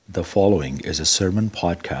The following is a sermon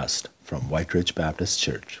podcast from White Ridge Baptist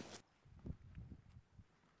Church.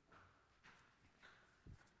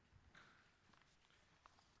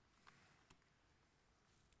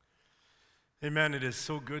 Amen. It is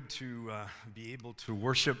so good to be able to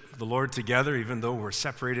worship the Lord together, even though we're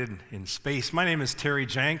separated in space. My name is Terry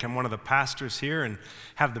Jank. I'm one of the pastors here and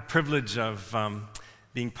have the privilege of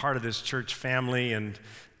being part of this church family. And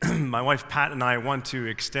my wife Pat and I want to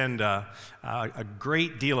extend a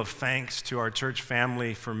great deal of thanks to our church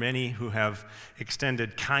family for many who have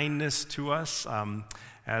extended kindness to us.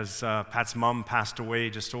 As Pat's mom passed away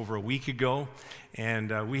just over a week ago,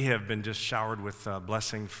 and we have been just showered with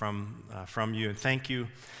blessing from you, and thank you.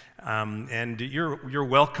 And you're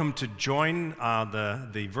welcome to join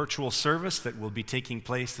the virtual service that will be taking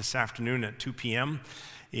place this afternoon at 2 p.m.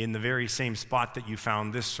 in the very same spot that you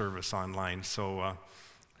found this service online. So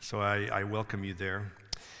I welcome you there.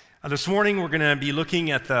 This morning we're going to be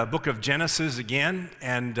looking at the book of Genesis again,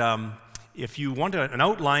 and if you want an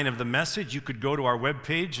outline of the message, you could go to our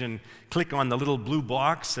webpage and click on the little blue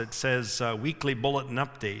box that says Weekly Bulletin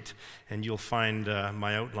Update, and you'll find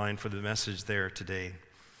my outline for the message there today.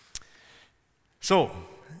 So,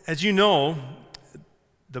 as you know,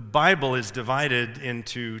 the Bible is divided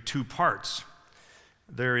into two parts.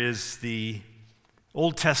 There is the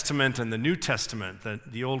Old Testament and the New Testament,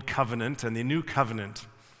 the Old Covenant and the New Covenant.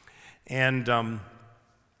 And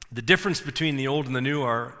the difference between the old and the new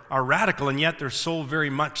are radical, and yet they're so very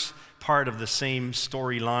much part of the same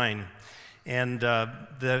storyline. And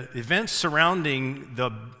the events surrounding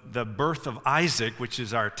the birth of Isaac, which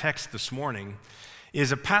is our text this morning,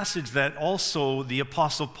 is a passage that also the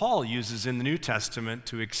Apostle Paul uses in the New Testament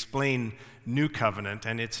to explain New Covenant,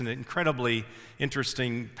 and it's an incredibly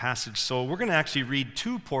interesting passage. So we're going to actually read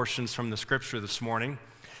two portions from the Scripture this morning.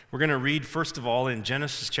 We're going to read, first of all, in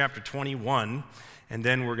Genesis chapter 21, and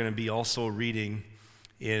then we're going to be also reading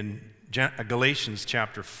in Galatians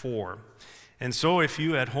chapter 4. And so if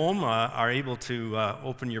you at home are able to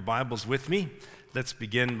open your Bibles with me, let's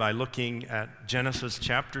begin by looking at Genesis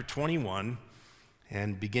chapter 21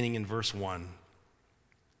 and beginning in verse 1.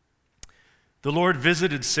 The Lord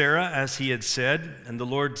visited Sarah as he had said, and the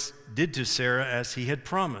Lord did to Sarah as he had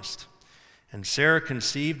promised. And Sarah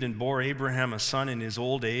conceived and bore Abraham a son in his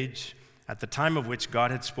old age, at the time of which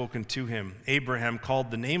God had spoken to him. Abraham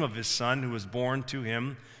called the name of his son who was born to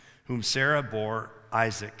him, whom Sarah bore,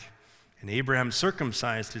 Isaac. And Abraham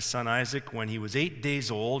circumcised his son Isaac when he was 8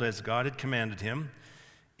 days old, as God had commanded him.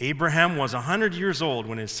 Abraham was 100 years old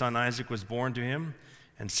when his son Isaac was born to him.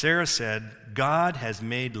 And Sarah said, God has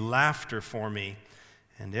made laughter for me,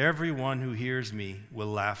 and everyone who hears me will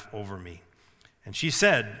laugh over me. And she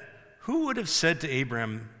said, who would have said to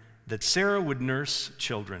Abraham that Sarah would nurse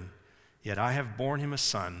children? Yet I have borne him a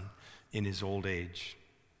son in his old age.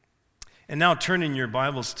 And now turn in your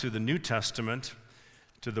Bibles to the New Testament,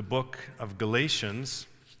 to the book of Galatians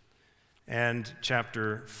and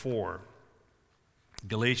chapter 4.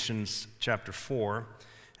 Galatians chapter 4,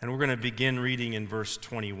 and we're going to begin reading in verse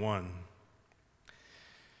 21.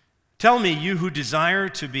 Tell me, you who desire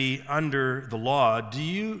to be under the law, do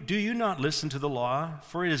you not listen to the law?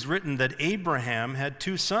 For it is written that Abraham had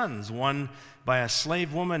two sons, one by a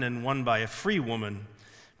slave woman and one by a free woman.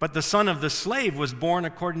 But the son of the slave was born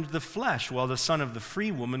according to the flesh, while the son of the free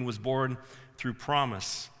woman was born through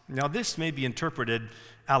promise. Now this may be interpreted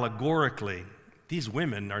allegorically. These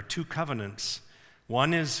women are two covenants.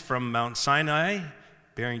 One is from Mount Sinai,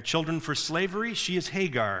 bearing children for slavery. She is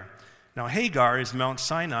Hagar. Now Hagar is Mount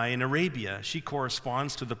Sinai in Arabia. She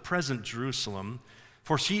corresponds to the present Jerusalem,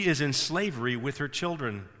 for she is in slavery with her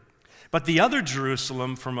children. But the other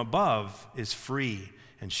Jerusalem from above is free,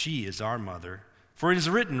 and she is our mother. For it is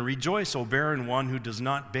written, rejoice, O barren one who does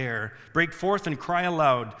not bear. Break forth and cry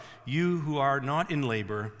aloud, you who are not in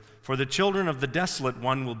labor. For the children of the desolate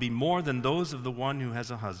one will be more than those of the one who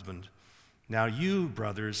has a husband. Now you,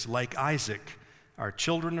 brothers, like Isaac, are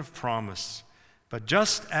children of promise. But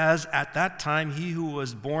just as at that time he who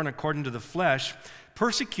was born according to the flesh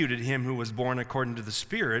persecuted him who was born according to the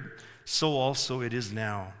Spirit, so also it is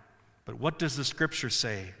now. But what does the Scripture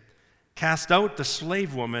say? Cast out the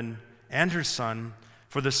slave woman and her son,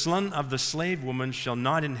 for the son of the slave woman shall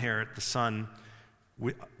not inherit the son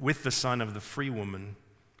with the son of the free woman.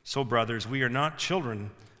 So, brothers, we are not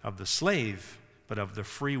children of the slave, but of the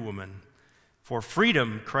free woman. For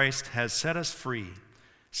freedom Christ has set us free.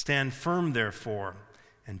 Stand firm, therefore,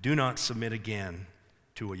 and do not submit again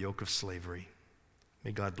to a yoke of slavery.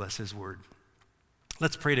 May God bless his word.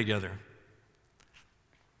 Let's pray together.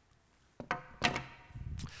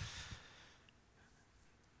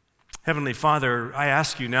 Heavenly Father, I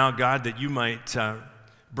ask you now, God, that you might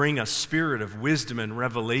bring a spirit of wisdom and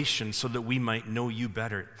revelation so that we might know you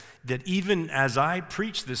better. That even as I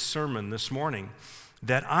preach this sermon this morning,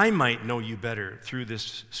 that I might know you better through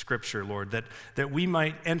this scripture, Lord, that we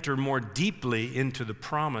might enter more deeply into the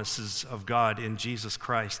promises of God in Jesus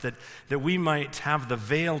Christ, that we might have the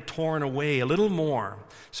veil torn away a little more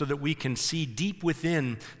so that we can see deep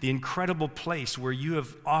within the incredible place where you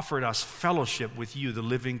have offered us fellowship with you, the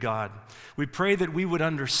living God. We pray that we would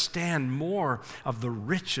understand more of the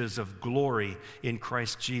riches of glory in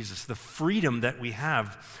Christ Jesus, the freedom that we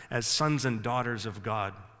have as sons and daughters of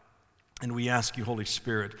God. And we ask you, Holy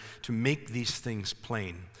Spirit, to make these things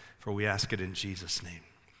plain, for we ask it in Jesus' name.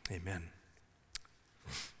 Amen.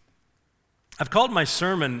 I've called my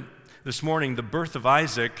sermon this morning, The Birth of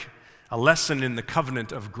Isaac, a lesson in the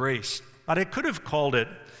covenant of grace. But I could have called it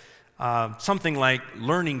something like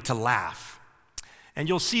learning to laugh. And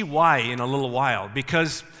you'll see why in a little while,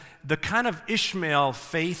 because the kind of Ishmael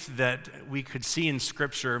faith that we could see in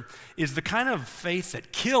Scripture is the kind of faith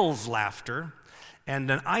that kills laughter.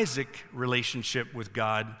 And an Isaac relationship with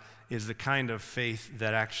God is the kind of faith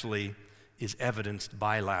that actually is evidenced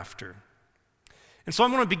by laughter. And so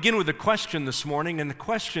I'm going to begin with a question this morning, and the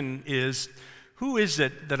question is, who is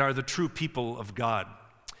it that are the true people of God?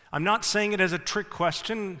 I'm not saying it as a trick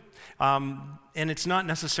question, and it's not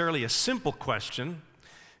necessarily a simple question,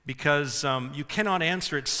 because you cannot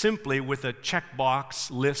answer it simply with a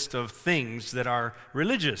checkbox list of things that are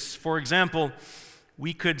religious. For example,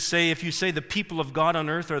 we could say, if you say the people of God on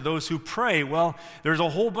earth are those who pray, well, there's a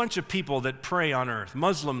whole bunch of people that pray on earth.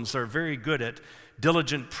 Muslims are very good at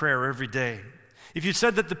diligent prayer every day. If you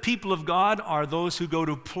said that the people of God are those who go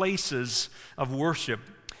to places of worship,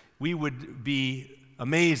 we would be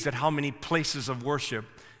amazed at how many places of worship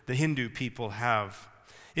the Hindu people have.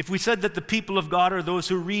 If we said that the people of God are those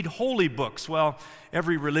who read holy books, well,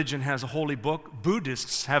 every religion has a holy book.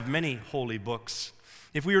 Buddhists have many holy books.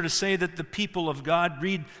 If we were to say that the people of God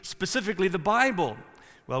read specifically the Bible,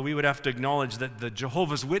 well, we would have to acknowledge that the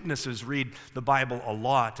Jehovah's Witnesses read the Bible a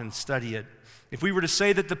lot and study it. If we were to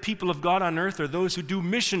say that the people of God on earth are those who do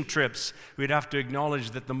mission trips, we'd have to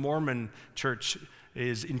acknowledge that the Mormon church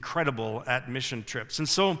is incredible at mission trips. And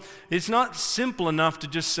so it's not simple enough to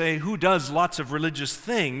just say who does lots of religious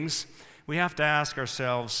things. We have to ask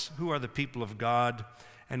ourselves, who are the people of God,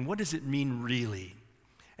 and what does it mean really?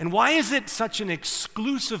 And why is it such an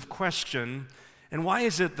exclusive question, and why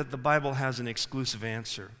is it that the Bible has an exclusive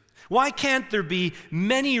answer? Why can't there be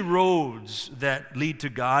many roads that lead to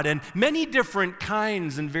God and many different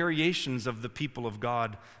kinds and variations of the people of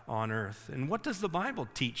God on earth? And what does the Bible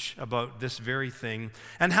teach about this very thing?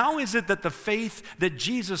 And how is it that the faith that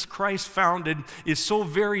Jesus Christ founded is so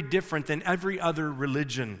very different than every other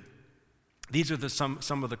religion? These are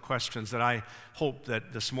some of the questions that I hope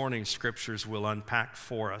that this morning's scriptures will unpack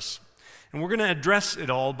for us. And we're going to address it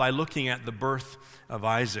all by looking at the birth of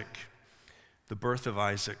Isaac. The birth of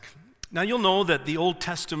Isaac. Now you'll know that the Old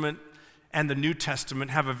Testament and the New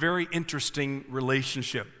Testament have a very interesting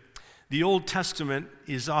relationship. The Old Testament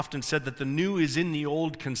is often said that the new is in the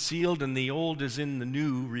old concealed and the old is in the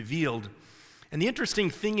new revealed. And the interesting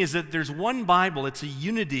thing is that there's one Bible, it's a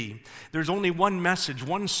unity. There's only one message,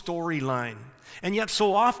 one storyline. And yet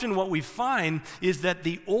so often what we find is that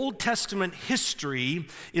the Old Testament history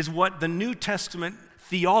is what the New Testament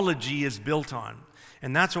theology is built on.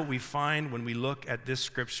 And that's what we find when we look at this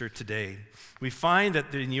scripture today. We find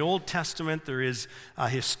that in the Old Testament there is a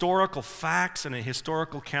historical facts and a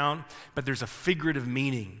historical count, but there's a figurative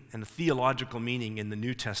meaning and a theological meaning in the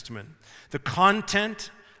New Testament. The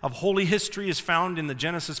content of holy history is found in the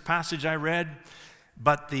Genesis passage I read,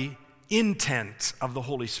 but the intent of the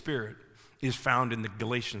Holy Spirit is found in the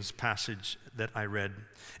Galatians passage that I read.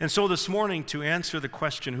 And so this morning, to answer the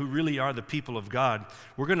question, who really are the people of God,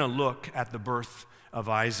 we're going to look at the birth of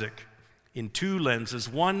Isaac in two lenses.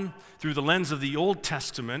 One, through the lens of the Old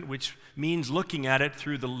Testament, which means looking at it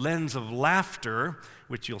through the lens of laughter,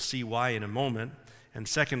 which you'll see why in a moment. And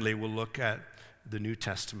secondly, we'll look at the New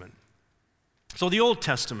Testament. So the Old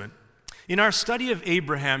Testament. In our study of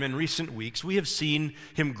Abraham in recent weeks, we have seen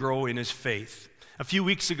him grow in his faith. A few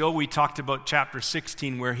weeks ago, we talked about chapter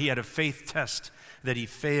 16, where he had a faith test that he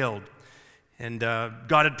failed. And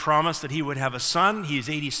God had promised that he would have a son. He's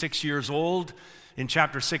 86 years old in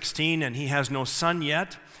chapter 16, and he has no son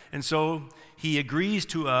yet. And so he agrees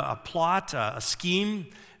to a plot, a scheme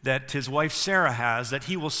that his wife Sarah has, that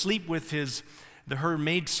he will sleep with her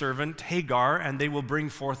maidservant Hagar, and they will bring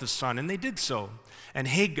forth a son. And they did so. And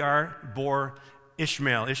Hagar bore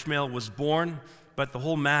Ishmael. Ishmael was born, but the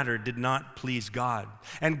whole matter did not please God.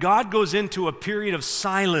 And God goes into a period of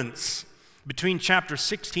silence between chapter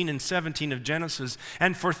 16 and 17 of Genesis.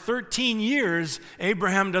 And for 13 years,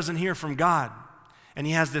 Abraham doesn't hear from God. And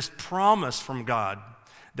he has this promise from God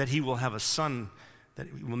that he will have a son that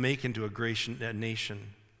he will make into a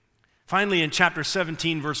nation. Finally, in chapter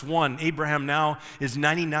 17, verse 1, Abraham now is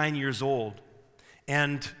 99 years old,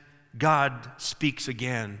 and God speaks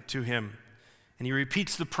again to him. And he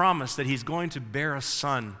repeats the promise that he's going to bear a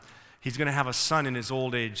son. He's going to have a son in his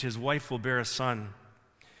old age. His wife will bear a son.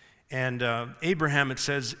 And Abraham, it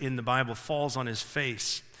says in the Bible, falls on his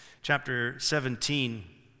face. Chapter 17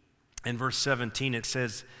 and verse 17, it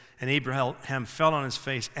says, and Abraham fell on his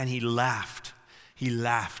face and he laughed. He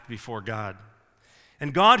laughed before God.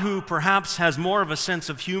 And God, who perhaps has more of a sense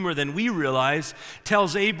of humor than we realize,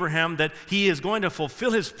 tells Abraham that he is going to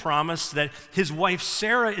fulfill his promise, that his wife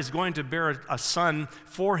Sarah is going to bear a son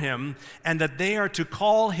for him, and that they are to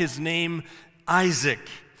call his name Isaac.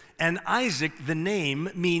 And Isaac, the name,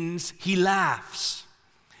 means he laughs.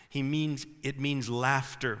 It means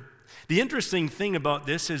laughter. The interesting thing about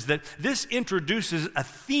this is that this introduces a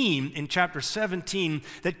theme in chapter 17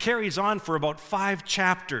 that carries on for about 5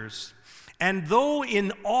 chapters. And though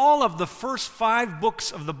in all of the first 5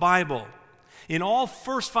 books of the Bible, the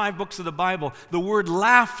word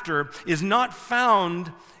laughter is not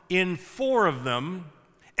found in 4 of them,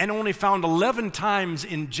 and only found 11 times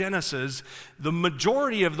in Genesis, the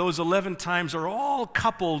majority of those 11 times are all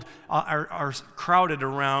coupled, are crowded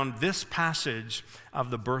around this passage of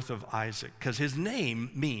the birth of Isaac, because his name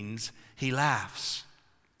means he laughs.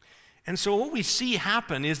 And so what we see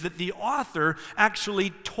happen is that the author actually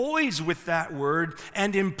toys with that word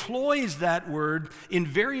and employs that word in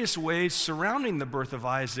various ways surrounding the birth of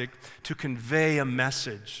Isaac to convey a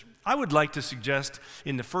message. I would like to suggest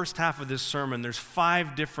in the first half of this sermon, there's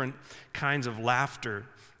 5 different kinds of laughter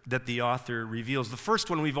that the author reveals. The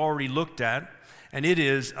first one we've already looked at, and it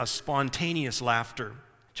is a spontaneous laughter.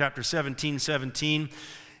 Chapter 17,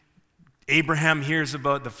 Abraham hears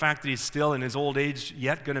about the fact that he's still in his old age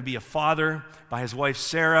yet going to be a father by his wife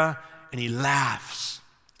Sarah, and he laughs.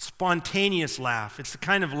 Spontaneous laugh. It's the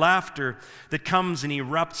kind of laughter that comes and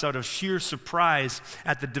erupts out of sheer surprise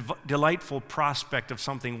at the delightful prospect of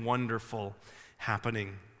something wonderful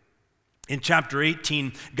happening. In chapter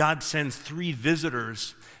 18, God sends 3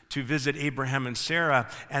 visitors to visit Abraham and Sarah,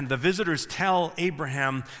 and the visitors tell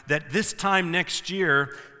Abraham that this time next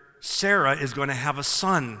year, Sarah is going to have a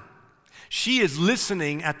son. She is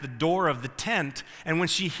listening at the door of the tent, and when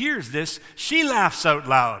she hears this, she laughs out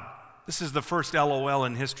loud. This is the first LOL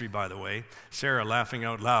in history, by the way, Sarah laughing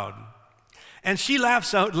out loud. And she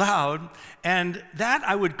laughs out loud, and that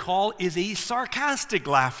I would call is a sarcastic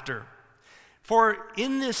laughter. For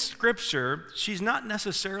in this scripture, she's not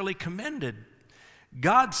necessarily commended.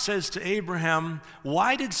 God says to Abraham,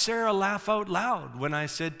 why did Sarah laugh out loud when I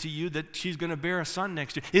said to you that she's going to bear a son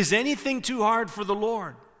next year? Is anything too hard for the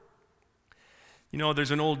Lord? You know,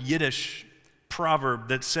 there's an old Yiddish proverb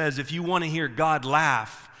that says, if you want to hear God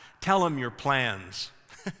laugh, tell him your plans.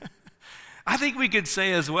 I think we could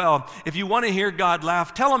say as well, if you want to hear God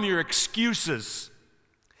laugh, tell him your excuses.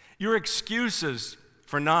 Your excuses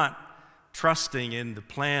for not trusting in the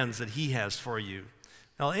plans that he has for you.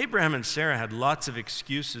 Now, Abraham and Sarah had lots of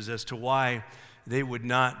excuses as to why they would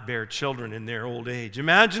not bear children in their old age.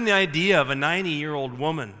 Imagine the idea of a 90-year-old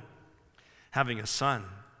woman having a son.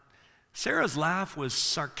 Sarah's laugh was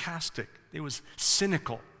sarcastic. It was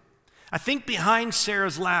cynical. I think behind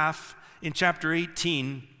Sarah's laugh in chapter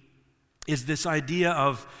 18 is this idea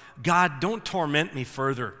of, God, don't torment me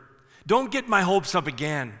further. Don't get my hopes up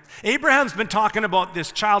again. Abraham's been talking about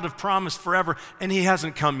this child of promise forever, and he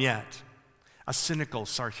hasn't come yet. A cynical,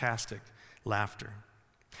 sarcastic laughter.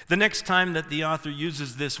 The next time that the author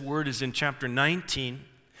uses this word is in chapter 19.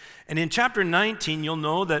 And in chapter 19, you'll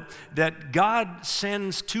know that God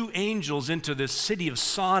sends 2 angels into this city of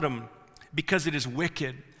Sodom because it is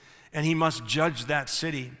wicked, and he must judge that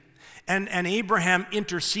city. And Abraham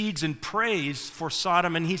intercedes and prays for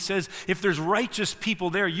Sodom, and he says, if there's righteous people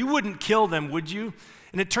there, you wouldn't kill them, would you?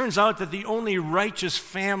 And it turns out that the only righteous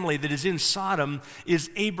family that is in Sodom is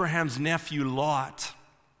Abraham's nephew Lot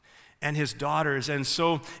and his daughters. And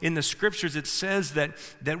so in the scriptures it says that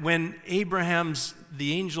when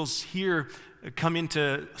the angels here come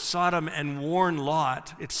into Sodom and warn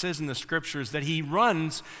Lot, it says in the scriptures that he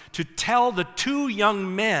runs to tell the 2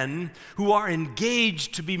 young men who are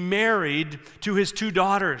engaged to be married to his 2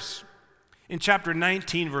 daughters. In chapter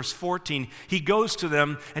 19, verse 14, he goes to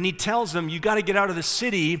them and he tells them, you got to get out of the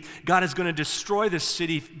city. God is going to destroy this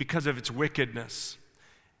city because of its wickedness.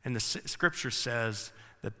 And the scripture says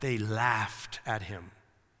that they laughed at him.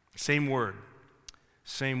 Same word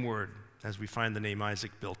as we find the name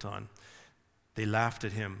Isaac built on. They laughed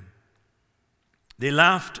at him. They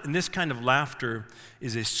laughed, and this kind of laughter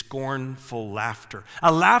is a scornful laughter.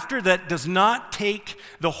 A laughter that does not take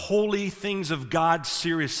the holy things of God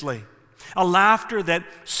seriously. A laughter that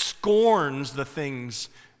scorns the things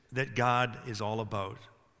that God is all about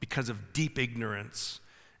because of deep ignorance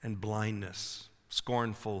and blindness.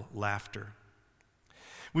 Scornful laughter.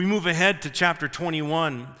 We move ahead to chapter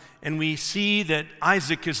 21, and we see that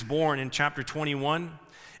Isaac is born in chapter 21.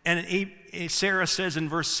 And Sarah says in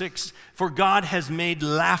verse 6, "For God has made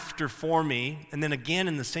laughter for me." And then again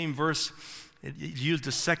in the same verse, it's used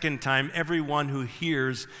a second time, "Everyone who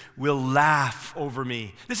hears will laugh over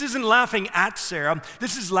me." This isn't laughing at Sarah.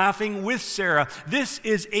 This is laughing with Sarah. This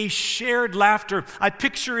is a shared laughter. I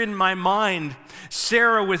picture in my mind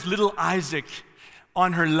Sarah with little Isaac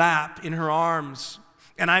on her lap, in her arms.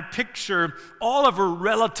 And I picture all of her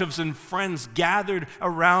relatives and friends gathered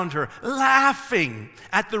around her, laughing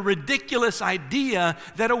at the ridiculous idea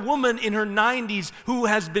that a woman in her 90s who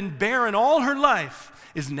has been barren all her life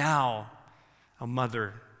is now a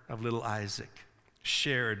mother of little Isaac.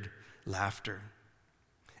 Shared laughter.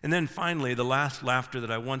 And then finally, the last laughter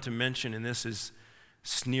that I want to mention in this is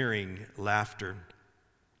sneering laughter.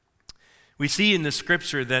 We see in the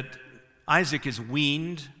scripture that Isaac is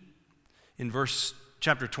weaned in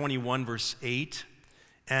chapter 21, verse 8,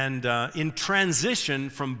 and in transition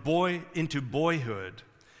from boy into boyhood,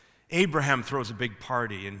 Abraham throws a big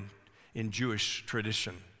party in Jewish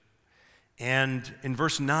tradition. And in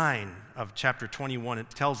verse 9 of chapter 21, it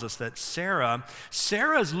tells us that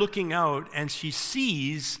Sarah's looking out and she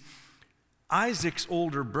sees Isaac's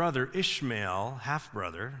older brother, Ishmael,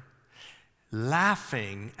 half-brother,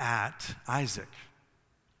 laughing at Isaac.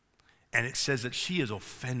 And it says that she is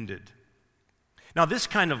offended. Now, this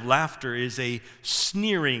kind of laughter is a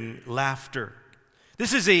sneering laughter.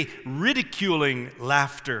 This is a ridiculing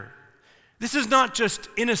laughter. This is not just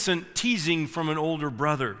innocent teasing from an older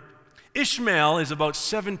brother. Ishmael is about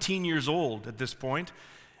 17 years old at this point,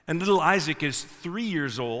 and little Isaac is 3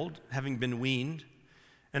 years old, having been weaned.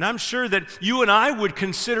 And I'm sure that you and I would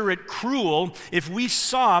consider it cruel if we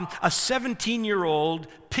saw a 17-year-old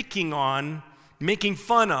picking on, making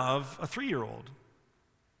fun of a 3-year-old.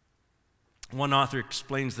 One author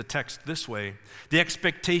explains the text this way: the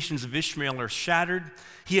expectations of Ishmael are shattered.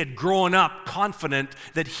 He had grown up confident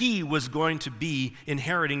that he was going to be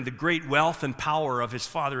inheriting the great wealth and power of his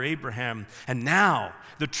father Abraham. And now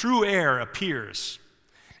the true heir appears.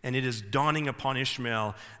 And it is dawning upon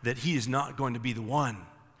Ishmael that he is not going to be the one.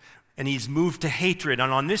 And he's moved to hatred.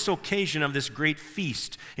 And on this occasion of this great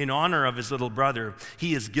feast in honor of his little brother,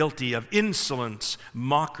 he is guilty of insolence,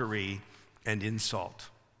 mockery, and insult.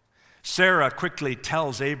 Sarah quickly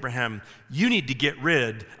tells Abraham, "You need to get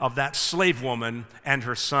rid of that slave woman and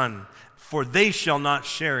her son, for they shall not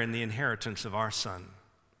share in the inheritance of our son."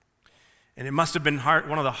 And it must have been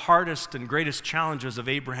one of the hardest and greatest challenges of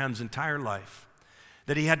Abraham's entire life,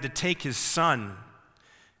 that he had to take his son,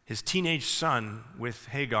 his teenage son, with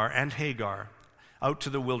Hagar, out to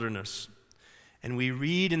the wilderness. And we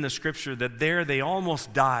read in the scripture that there they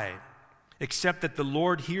almost die, except that the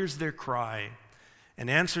Lord hears their cry and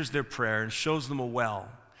answers their prayer and shows them a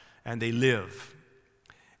well, and they live.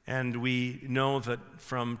 And we know that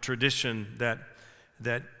from tradition that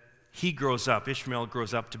Ishmael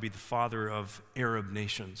grows up to be the father of Arab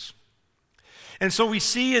nations. And so we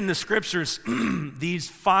see in the scriptures these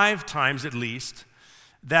 5 times at least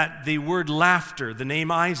that the word laughter, the name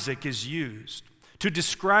Isaac, is used to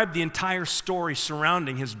describe the entire story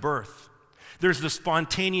surrounding his birth. There's the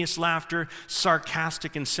spontaneous laughter,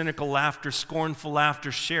 sarcastic and cynical laughter, scornful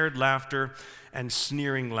laughter, shared laughter, and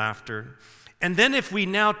sneering laughter. And then if we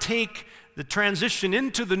now take the transition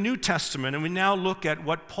into the New Testament and we now look at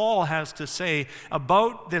what Paul has to say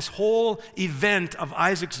about this whole event of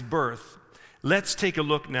Isaac's birth, let's take a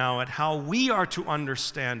look now at how we are to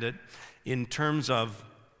understand it in terms of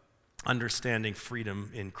understanding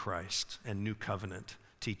freedom in Christ and new covenant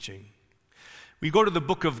teaching. We go to the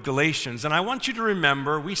book of Galatians, and I want you to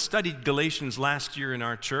remember, we studied Galatians last year in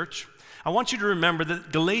our church. I want you to remember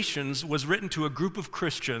that Galatians was written to a group of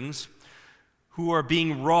Christians who are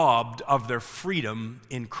being robbed of their freedom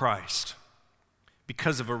in Christ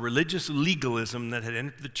because of a religious legalism that had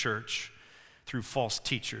entered the church through false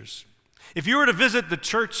teachers. If you were to visit the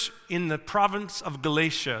church in the province of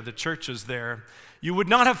Galatia, the churches there, you would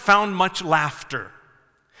not have found much laughter.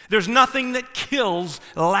 There's nothing that kills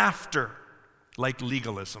laughter like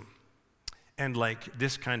legalism and like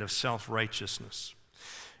this kind of self-righteousness.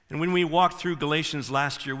 And when we walked through Galatians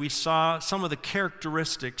last year, we saw some of the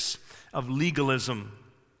characteristics of legalism.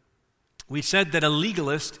 We said that a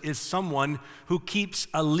legalist is someone who keeps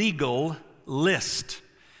a legal list.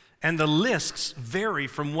 And the lists vary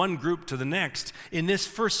from one group to the next. In this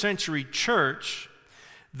first century church,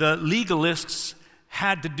 the legalists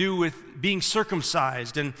had to do with being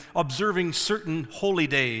circumcised and observing certain holy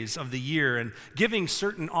days of the year and giving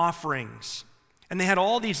certain offerings. And they had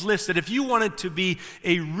all these lists that if you wanted to be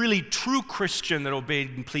a really true Christian that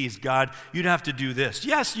obeyed and pleased God, you'd have to do this.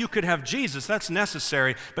 Yes, you could have Jesus, that's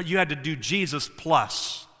necessary, but you had to do Jesus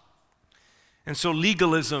plus. And so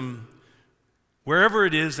legalism, wherever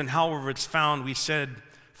it is and however it's found, we said,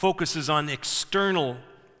 focuses on external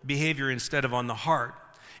behavior instead of on the heart.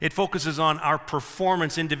 It focuses on our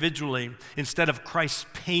performance individually instead of Christ's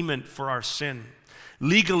payment for our sin.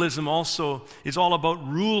 Legalism also is all about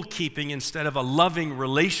rule keeping instead of a loving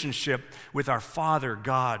relationship with our Father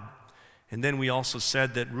God. And then we also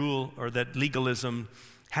said that legalism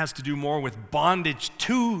has to do more with bondage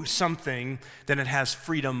to something than it has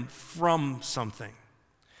freedom from something.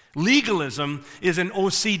 Legalism is an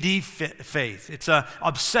OCD faith. It's an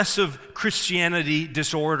obsessive Christianity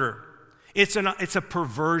disorder. It's a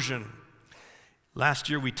perversion. Last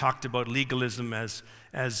year we talked about legalism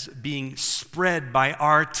as being spread by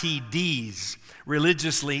RTDs,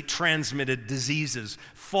 religiously transmitted diseases,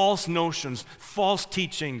 false notions, false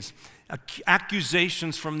teachings,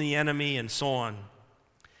 accusations from the enemy, and so on.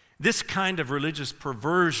 This kind of religious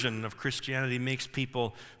perversion of Christianity makes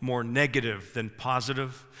people more negative than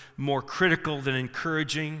positive, more critical than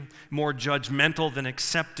encouraging, more judgmental than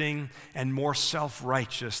accepting, and more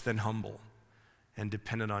self-righteous than humble and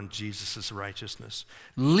dependent on Jesus' righteousness.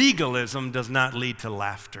 Legalism does not lead to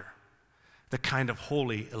laughter, the kind of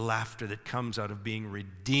holy laughter that comes out of being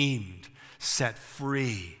redeemed, set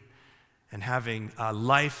free, and having a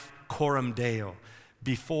life coram Deo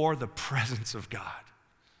before the presence of God.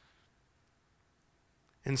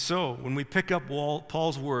 And so, when we pick up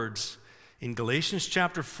Paul's words in Galatians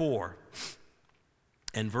chapter 4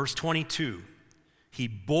 and verse 22, he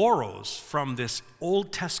borrows from this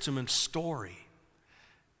Old Testament story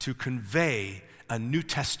to convey a New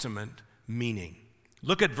Testament meaning.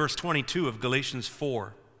 Look at verse 22 of Galatians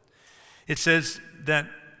 4. It says that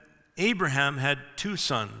Abraham had two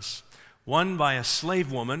sons, one by a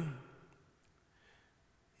slave woman,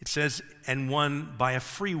 it says, and one by a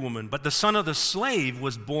free woman. But the son of the slave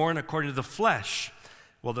was born according to the flesh,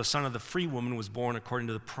 while the son of the free woman was born according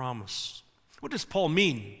to the promise. What does Paul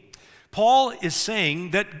mean? Paul is saying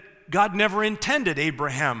that God never intended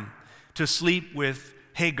Abraham to sleep with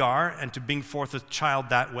Hagar and to bring forth a child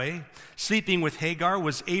that way. Sleeping with Hagar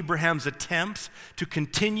was Abraham's attempt to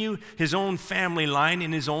continue his own family line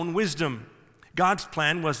in his own wisdom. God's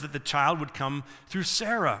plan was that the child would come through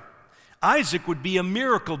Sarah. Isaac would be a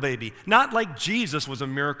miracle baby, not like Jesus was a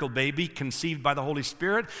miracle baby conceived by the Holy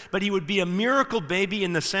Spirit, but he would be a miracle baby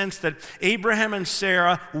in the sense that Abraham and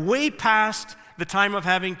Sarah, way past the time of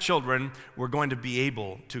having children, were going to be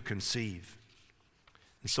able to conceive.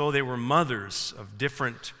 And so they were mothers of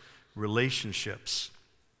different relationships,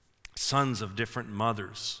 sons of different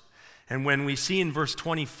mothers. And when we see in verse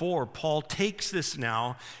 24, Paul takes this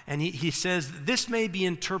now and he says this may be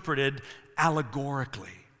interpreted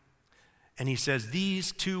allegorically. And he says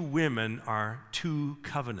these two women are two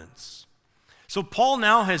covenants. So Paul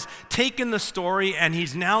now has taken the story and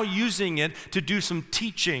he's now using it to do some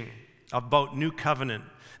teaching about New Covenant.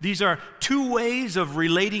 These are two ways of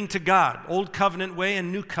relating to God, Old Covenant way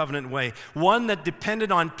and New Covenant way. One that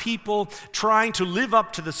depended on people trying to live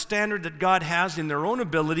up to the standard that God has in their own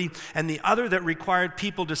ability, and the other that required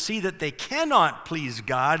people to see that they cannot please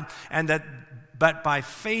God, and but by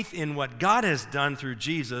faith in what God has done through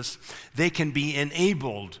Jesus, they can be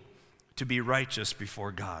enabled to be righteous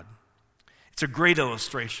before God. It's a great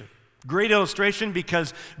illustration. Great illustration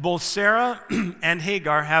because both Sarah and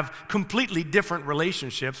Hagar have completely different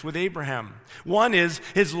relationships with Abraham. One is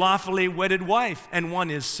his lawfully wedded wife, and one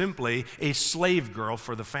is simply a slave girl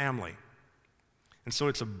for the family. And so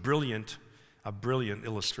it's a brilliant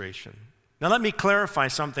illustration. Now let me clarify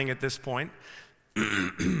something at this point.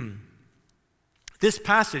 This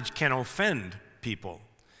passage can offend people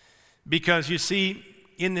because you see,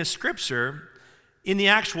 in this scripture, in the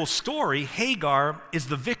actual story, Hagar is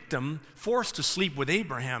the victim forced to sleep with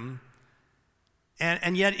Abraham.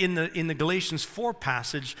 And yet in the Galatians 4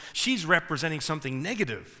 passage, she's representing something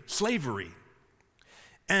negative, slavery.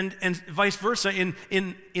 And vice versa,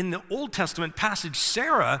 in the Old Testament passage,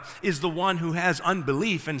 Sarah is the one who has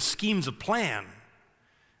unbelief and schemes a plan.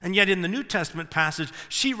 And yet in the New Testament passage,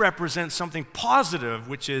 she represents something positive,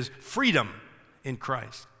 which is freedom in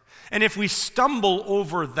Christ. And if we stumble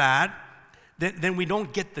over that, then we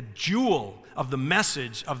don't get the jewel of the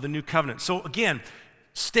message of the New Covenant. So again,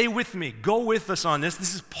 Stay with me. Go with us on this.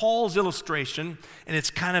 This is Paul's illustration, and it's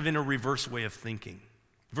kind of in a reverse way of thinking.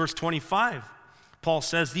 Verse 25, Paul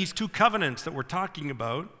says these two covenants that we're talking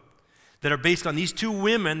about, that are based on these two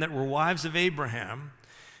women that were wives of Abraham,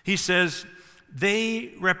 he says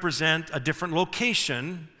they represent a different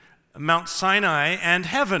location, Mount Sinai and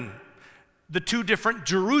heaven. The two different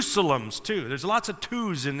Jerusalems, too. There's lots of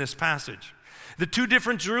twos in this passage. The two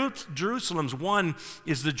different Jerusalems, one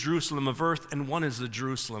is the Jerusalem of earth and one is the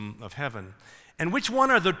Jerusalem of heaven. And which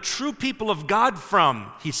one are the true people of God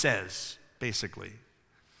from, he says, basically.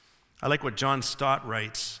 I like what John Stott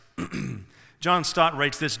writes. John Stott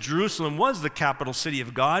writes this: Jerusalem was the capital city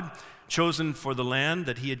of God, chosen for the land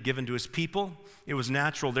that he had given to his people. It was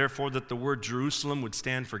natural, therefore, that the word Jerusalem would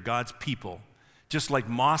stand for God's people. Just like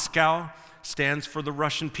Moscow stands for the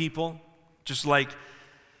Russian people, just like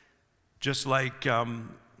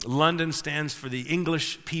London stands for the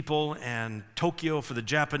English people, and Tokyo for the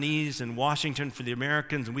Japanese, and Washington for the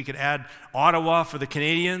Americans, and we could add Ottawa for the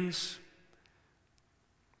Canadians.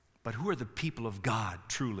 But who are the people of God,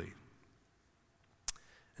 truly?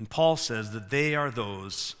 And Paul says that they are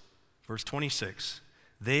those, verse 26,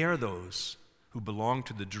 they are those who belong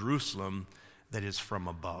to the Jerusalem that is from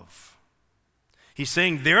above. He's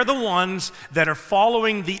saying they're the ones that are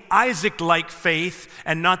following the Isaac-like faith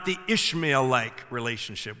and not the Ishmael-like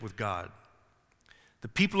relationship with God. The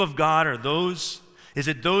people of God are those, is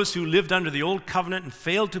it those who lived under the old covenant and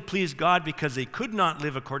failed to please God because they could not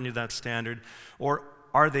live according to that standard? Or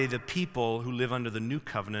are they the people who live under the new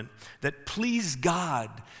covenant that please God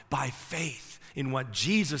by faith in what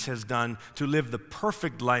Jesus has done to live the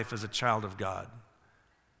perfect life as a child of God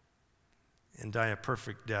and die a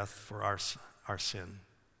perfect death for our sin?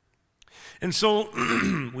 And so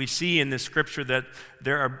we see in this scripture that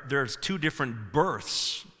there's two different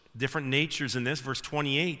births, different natures in this. Verse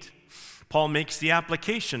 28, Paul makes the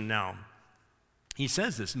application now. He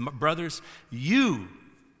says this: brothers, you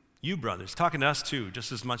brothers, talking to us too,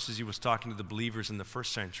 just as much as he was talking to the believers in the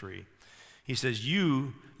first century. He says,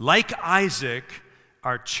 you, like Isaac,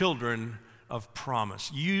 are children of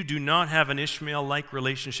promise. You do not have an Ishmael-like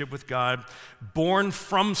relationship with God, born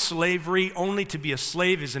from slavery only to be a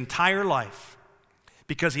slave his entire life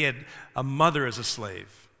because he had a mother as a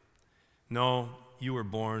slave. No, you were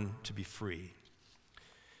born to be free.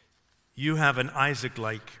 You have an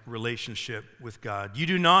Isaac-like relationship with God. You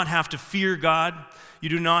do not have to fear God. You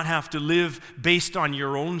do not have to live based on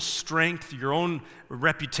your own strength, your own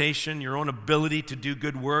reputation, your own ability to do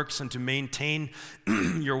good works and to maintain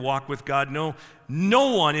your walk with God. No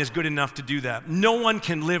one is good enough to do that. No one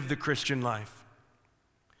can live the Christian life.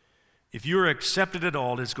 If you are accepted at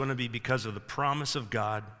all, it's going to be because of the promise of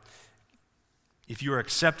God. If you are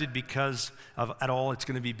accepted at all, it's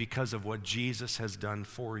going to be because of what Jesus has done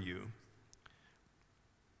for you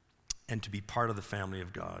and to be part of the family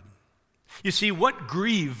of God. You see, what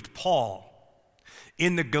grieved Paul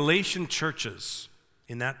in the Galatian churches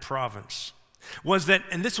in that province was that,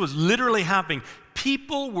 and this was literally happening,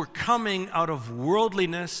 people were coming out of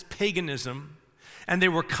worldliness, paganism, and they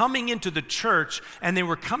were coming into the church, and they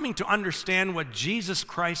were coming to understand what Jesus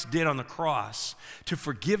Christ did on the cross to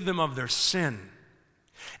forgive them of their sin.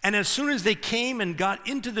 And as soon as they came and got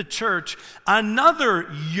into the church, another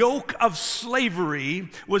yoke of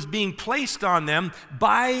slavery was being placed on them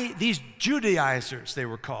by these Judaizers, they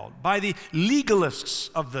were called, by the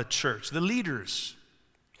legalists of the church, the leaders.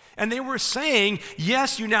 And they were saying,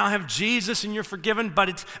 yes, you now have Jesus and you're forgiven, but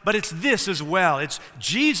it's this as well. It's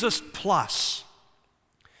Jesus plus.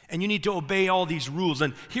 And you need to obey all these rules,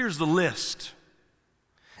 and here's the list.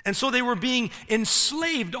 And so they were being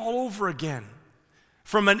enslaved all over again.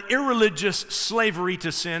 From an irreligious slavery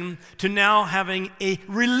to sin to now having a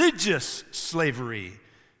religious slavery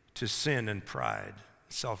to sin and pride,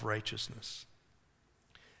 self-righteousness.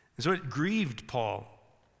 And so it grieved Paul.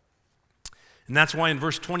 And that's why in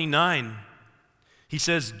verse 29, he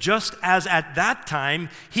says, just as at that time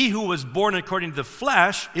he who was born according to the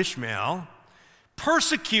flesh, Ishmael,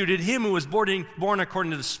 persecuted him who was born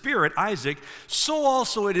according to the Spirit, Isaac, so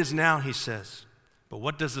also it is now, he says. But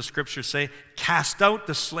what does the scripture say? Cast out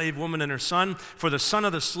the slave woman and her son, for the son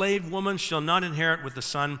of the slave woman shall not inherit with the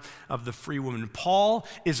son of the free woman. Paul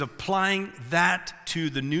is applying that to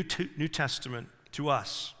the New Testament, to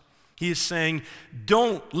us. He is saying,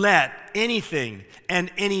 don't let anything and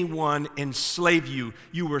anyone enslave you.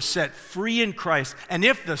 You were set free in Christ. And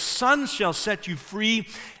if the Son shall set you free,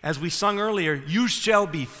 as we sung earlier, you shall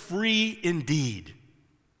be free indeed.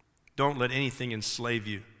 Don't let anything enslave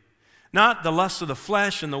you. Not the lust of the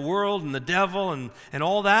flesh and the world and the devil and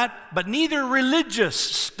all that, but neither religious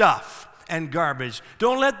stuff and garbage.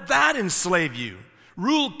 Don't let that enslave you.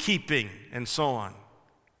 rule keeping, and so on.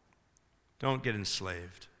 Don't get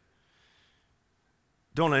enslaved.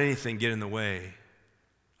 Don't let anything get in the way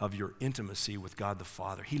of your intimacy with God the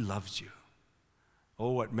Father. He loves you.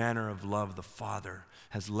 Oh, what manner of love the Father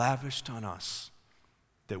has lavished on us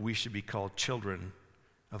that we should be called children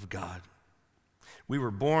of God. We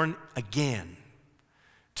were born again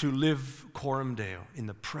to live coram Deo in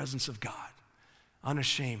the presence of God,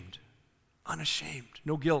 unashamed,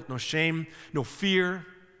 no guilt, no shame, no fear.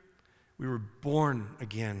 We were born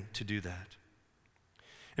again to do that.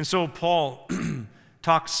 And so Paul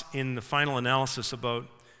talks in the final analysis about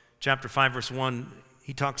chapter 5, verse 1,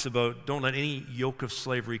 he talks about don't let any yoke of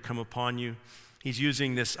slavery come upon you. He's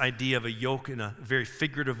using this idea of a yoke in a very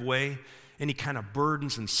figurative way. Any kind of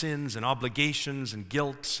burdens and sins and obligations and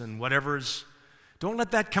guilts and whatever's. Don't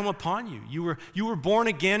let that come upon you. You were born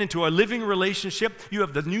again into a living relationship. You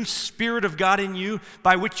have the new Spirit of God in you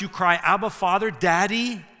by which you cry, Abba, Father,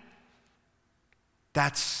 Daddy.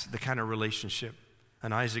 That's the kind of relationship,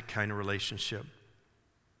 an Isaac kind of relationship.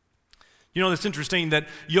 You know, it's interesting that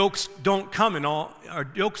yokes come in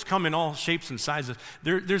all shapes and sizes.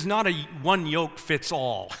 There's not a one yoke fits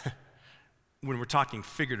all when we're talking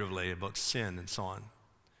figuratively about sin and so on.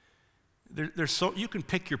 You can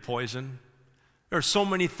pick your poison. There are so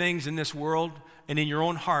many things in this world and in your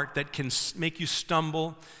own heart that can make you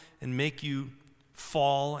stumble and make you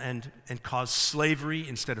fall and cause slavery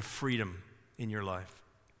instead of freedom in your life.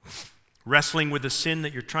 Wrestling with a sin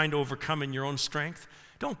that you're trying to overcome in your own strength.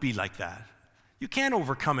 Don't be like that. You can't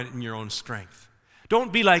overcome it in your own strength.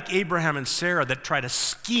 Don't be like Abraham and Sarah that try to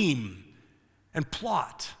scheme and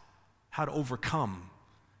plot how to overcome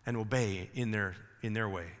and obey in their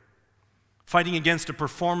way. Fighting against a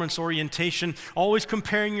performance orientation, always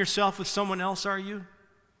comparing yourself with someone else, are you?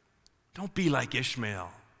 Don't be like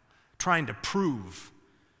Ishmael, trying to prove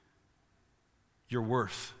your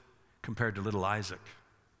worth compared to little Isaac.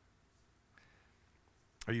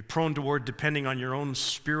 Are you prone toward depending on your own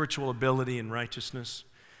spiritual ability and righteousness?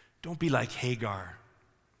 Don't be like Hagar,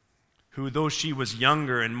 who, though she was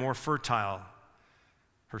younger and more fertile,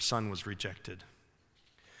 her son was rejected.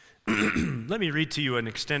 Let me read to you an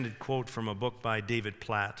extended quote from a book by David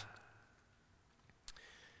Platt.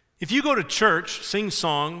 If you go to church, sing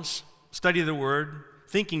songs, study the Word,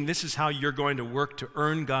 thinking this is how you're going to work to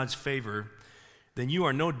earn God's favor, then you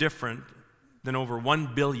are no different than over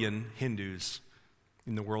 1 billion Hindus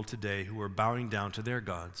in the world today who are bowing down to their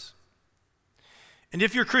gods. And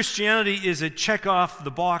if your Christianity is a check off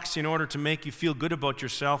the box in order to make you feel good about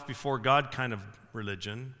yourself before God kind of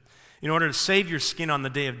religion, in order to save your skin on the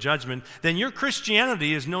day of judgment, then your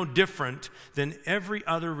Christianity is no different than every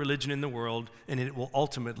other religion in the world, and it will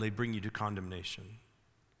ultimately bring you to condemnation.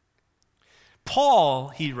 Paul,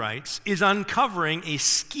 he writes, is uncovering a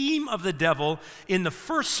scheme of the devil in the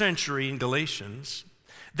first century in Galatians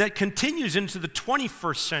that continues into the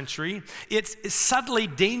 21st century. It's subtly,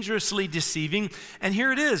 dangerously deceiving. And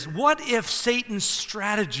here it is. What if Satan's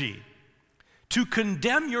strategy to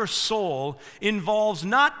condemn your soul involves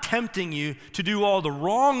not tempting you to do all the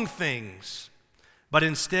wrong things, but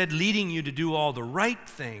instead leading you to do all the right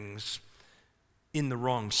things in the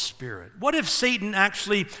wrong spirit? What if Satan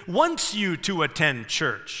actually wants you to attend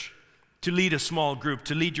church, to lead a small group,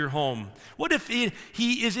 to lead your home? What if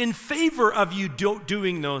he is in favor of you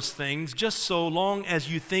doing those things, just so long as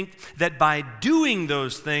you think that by doing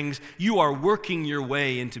those things, you are working your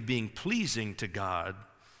way into being pleasing to God?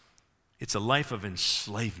 It's a life of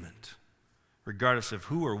enslavement, regardless of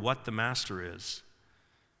who or what the master is.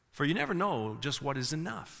 For you never know just what is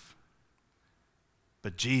enough.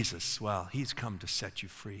 But Jesus, well, he's come to set you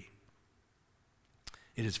free.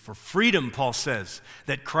 It is for freedom, Paul says,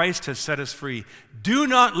 that Christ has set us free. Do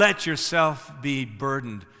not let yourself be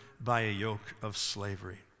burdened by a yoke of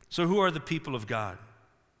slavery. So who are the people of God?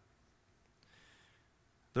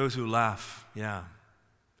 Those who laugh,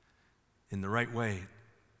 in the right way,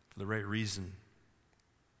 for the right reason.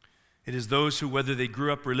 It is those who, whether they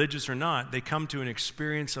grew up religious or not, they come to an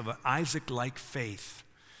experience of an Isaac-like faith,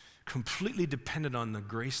 completely dependent on the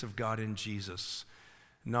grace of God in Jesus,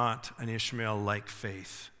 not an Ishmael-like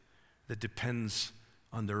faith that depends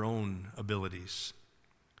on their own abilities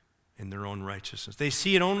and their own righteousness. They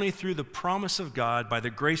see it only through the promise of God, by the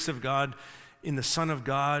grace of God, in the Son of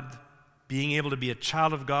God, being able to be a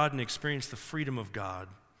child of God and experience the freedom of God.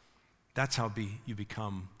 That's how you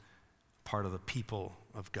become part of the people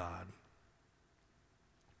of God.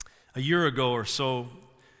 A year ago or so,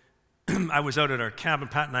 I was out at our cabin.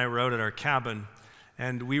 Pat and I were out at our cabin,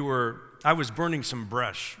 and I was burning some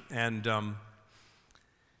brush, and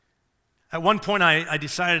At one point, I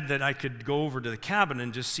decided that I could go over to the cabin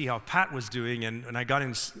and just see how Pat was doing. And when I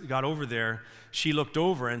got over there, she looked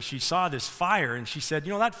over and she saw this fire. And she said,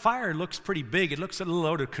 that fire looks pretty big. It looks a little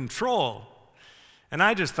out of control. And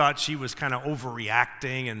I just thought she was kind of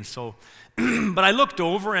overreacting. And so, but I looked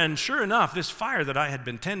over, and sure enough, this fire that I had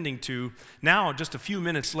been tending to, now just a few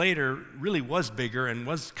minutes later, really was bigger and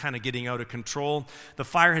was kind of getting out of control. The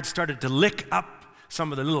fire had started to lick up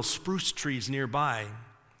some of the little spruce trees nearby.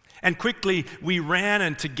 And quickly we ran,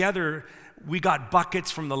 and together we got buckets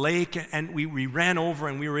from the lake, and we ran over,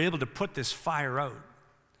 and we were able to put this fire out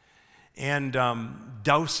and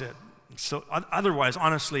douse it. So otherwise,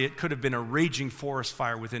 honestly, it could have been a raging forest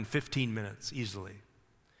fire within 15 minutes easily,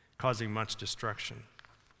 causing much destruction.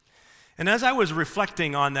 And as I was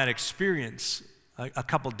reflecting on that experience a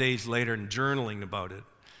couple days later and journaling about it,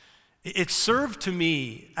 it served to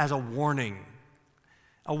me as a warning.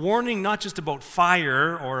 A warning not just about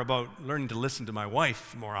fire or about learning to listen to my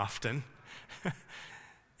wife more often.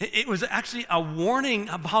 It was actually a warning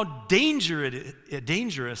of how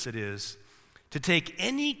dangerous it is to take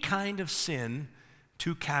any kind of sin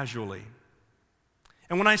too casually.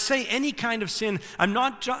 And when I say any kind of sin, I'm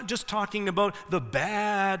not just talking about the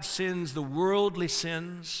bad sins, the worldly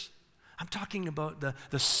sins. I'm talking about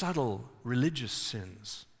the subtle religious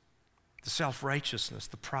sins, the self-righteousness,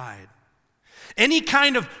 the pride. Any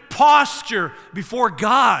kind of posture before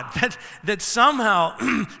God that somehow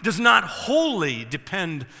does not wholly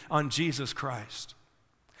depend on Jesus Christ,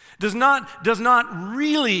 does not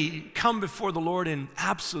really come before the Lord in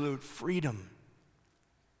absolute freedom.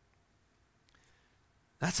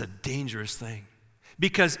 That's a dangerous thing,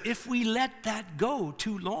 because if we let that go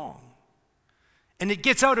too long and it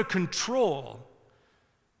gets out of control,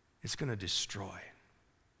 it's going to destroy.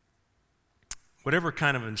 Whatever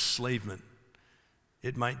kind of enslavement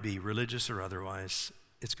it might be, religious or otherwise,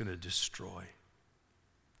 it's going to destroy.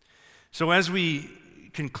 So as we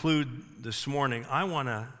conclude this morning, I want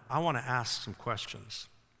to ask some questions.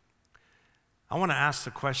 I want to ask the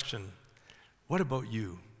question, what about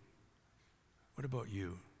you? What about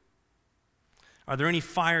you? Are there any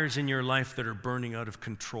fires in your life that are burning out of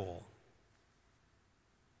control?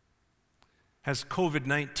 Has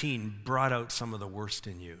COVID-19 brought out some of the worst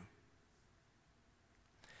in you?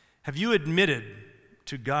 Have you admitted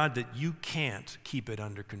to God that you can't keep it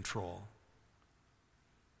under control?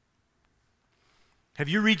 Have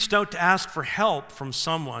you reached out to ask for help from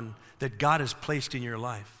someone that God has placed in your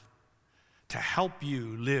life to help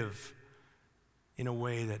you live in a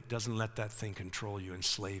way that doesn't let that thing control you,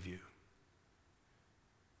 enslave you?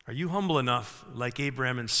 Are you humble enough, like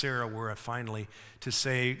Abraham and Sarah were finally, to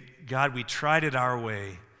say, God, we tried it our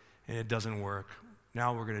way and it doesn't work.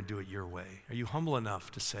 Now we're going to do it your way. Are you humble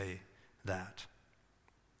enough to say that?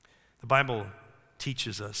 The Bible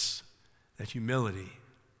teaches us that humility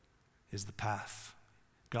is the path.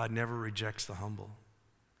 God never rejects the humble.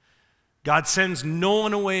 God sends no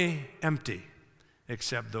one away empty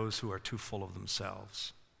except those who are too full of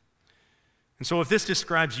themselves. And so if this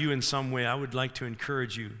describes you in some way, I would like to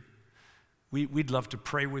encourage you. We'd love to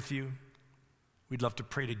pray with you. We'd love to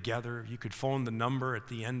pray together. You could phone the number at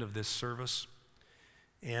the end of this service,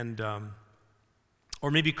 and or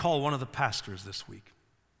maybe call one of the pastors this week.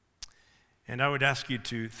 And I would ask you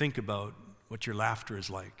to think about what your laughter is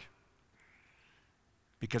like,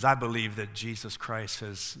 because I believe that Jesus Christ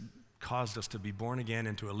has caused us to be born again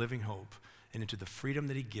into a living hope and into the freedom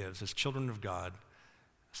that he gives as children of God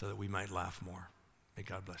so that we might laugh more. May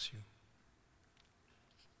God bless you.